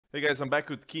Hey guys, I'm back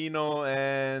with Kino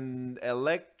and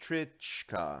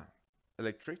Elektrichka.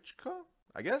 Elektrichka,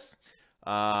 I guess.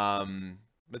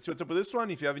 Let's see what's up with this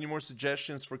one. If you have any more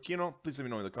suggestions for Kino, please let me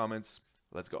know in the comments.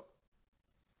 Let's go.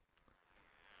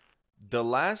 The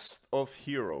Last of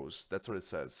Heroes. That's what it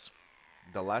says.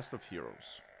 The Last of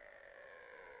Heroes.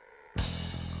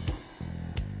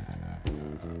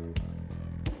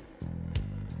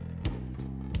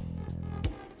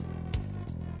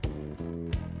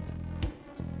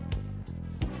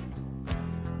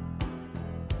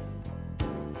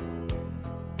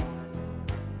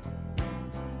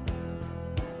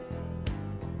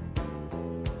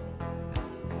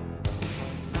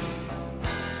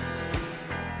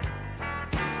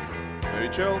 Very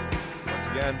chill. Once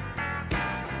again.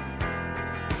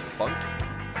 Funk.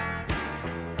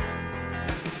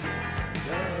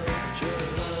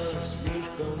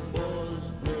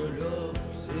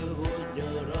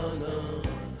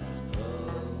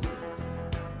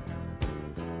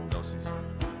 No, sis.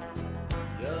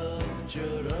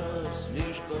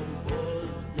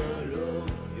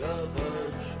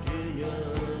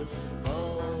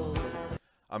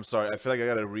 I'm sorry, I feel like I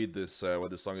gotta read this, what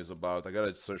this song is about. I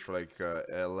gotta search for like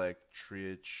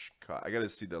Elektrichka. I gotta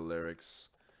see the lyrics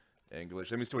in English.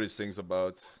 Let me see what he sings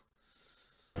about.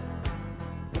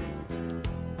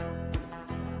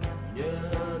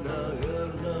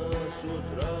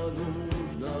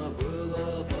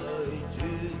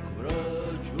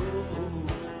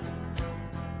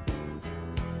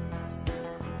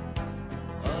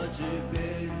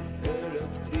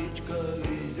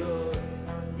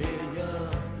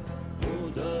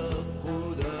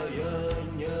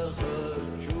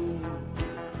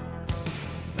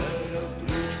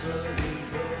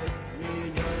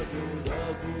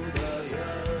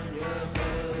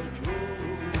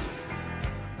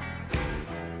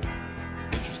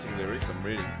 Interesting lyrics, I'm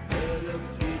reading.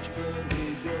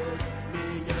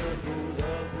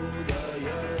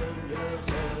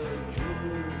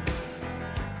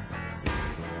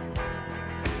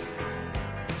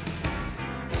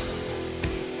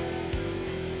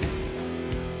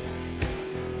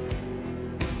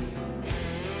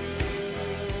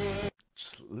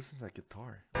 Just listen to that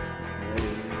guitar.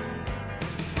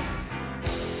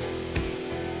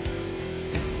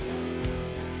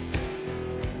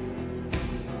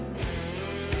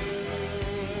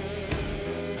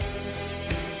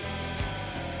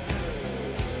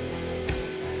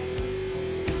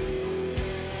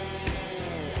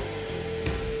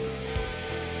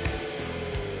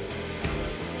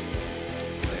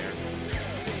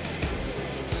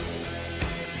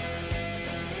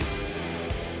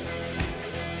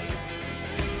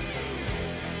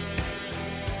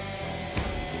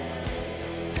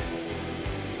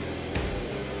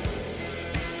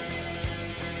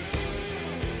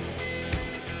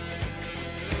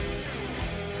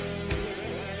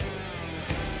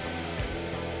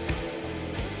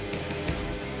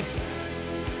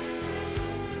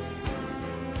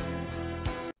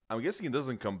 I'm guessing it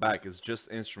doesn't come back, it's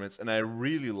just instruments, and I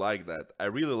really like that. I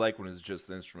really like when it's just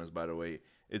instruments, by the way.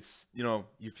 It's, you know,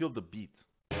 you feel the beat.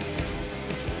 You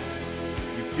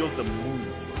feel the move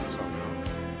of the song.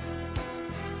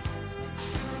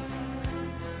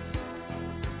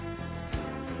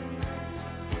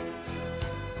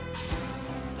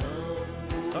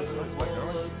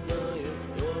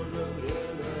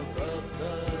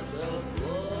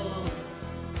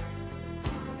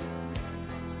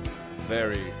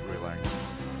 Very relaxed.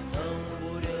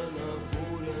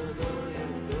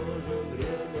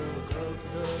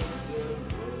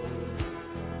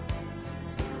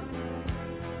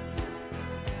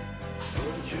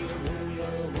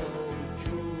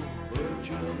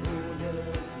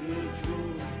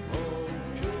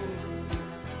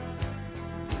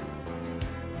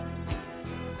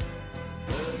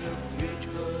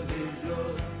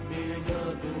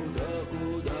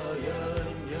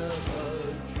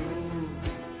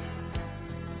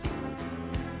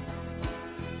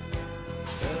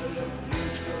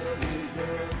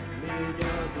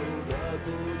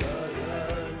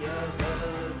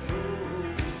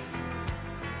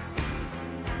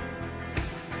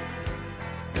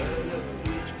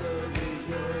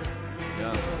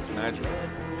 Magic.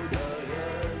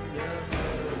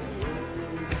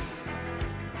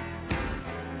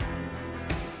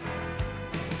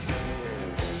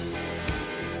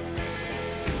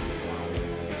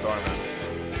 Guitar, man.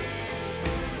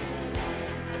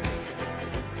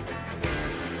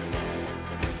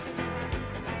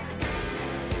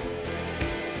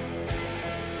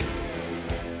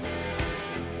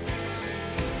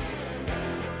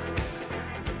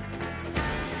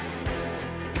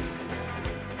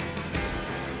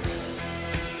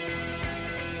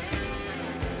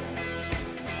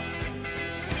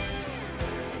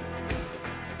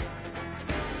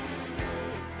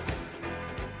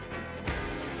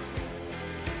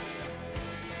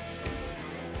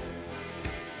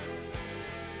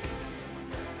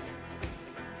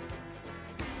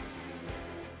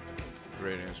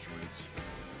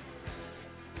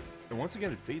 once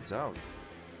again, it fades out.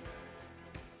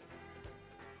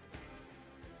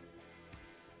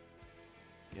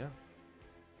 Yeah.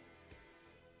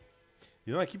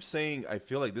 You know, I keep saying I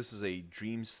feel like this is a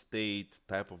dream state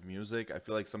type of music. I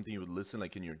feel like something you would listen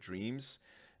like in your dreams.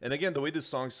 And again, the way this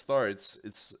song starts,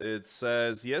 it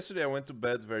says, "Yesterday I went to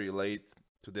bed very late.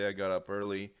 Today I got up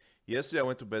early. Yesterday I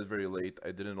went to bed very late. I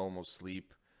didn't almost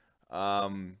sleep."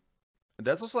 Um, and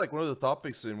that's also like one of the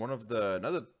topics in one of the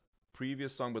not the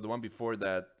previous song, but the one before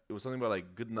that. It was something about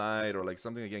like good night or like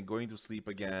something again, going to sleep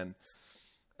again.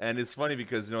 And it's funny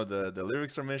because the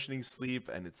lyrics are mentioning sleep,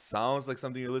 and it sounds like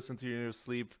something you listen to in your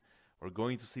sleep or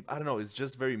going to sleep. I don't know. It's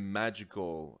just very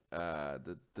magical.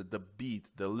 The beat,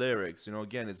 the lyrics.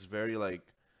 Again, it's very like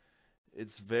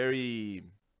it's very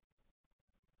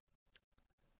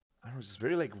I don't know, just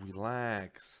very like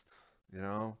relaxed.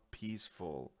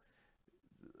 Peaceful.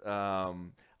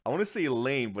 I want to say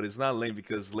lame, but it's not lame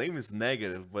because lame is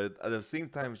negative. But at the same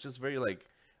time, it's just very like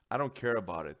I don't care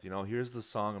about it. Here's the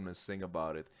song I'm gonna sing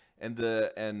about it,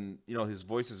 and his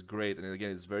voice is great, and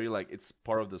again, it's very like it's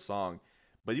part of the song.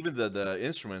 But even the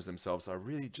instruments themselves are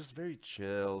really just very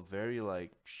chill, very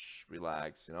like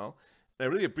relaxed. And I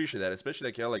really appreciate that, especially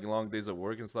like you have like long days of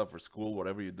work and stuff or school,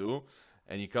 whatever you do,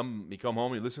 and you come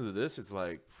home, you listen to this, it's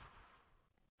like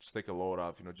just take a load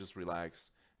off. Just relax,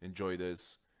 enjoy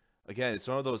this. Again, it's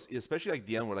one of those, especially like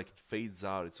the end where like it fades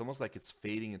out. It's almost like it's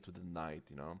fading into the night.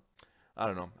 I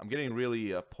don't know. I'm getting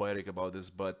really poetic about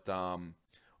this, but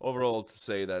overall to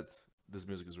say that this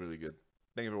music is really good.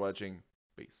 Thank you for watching.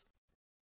 Peace.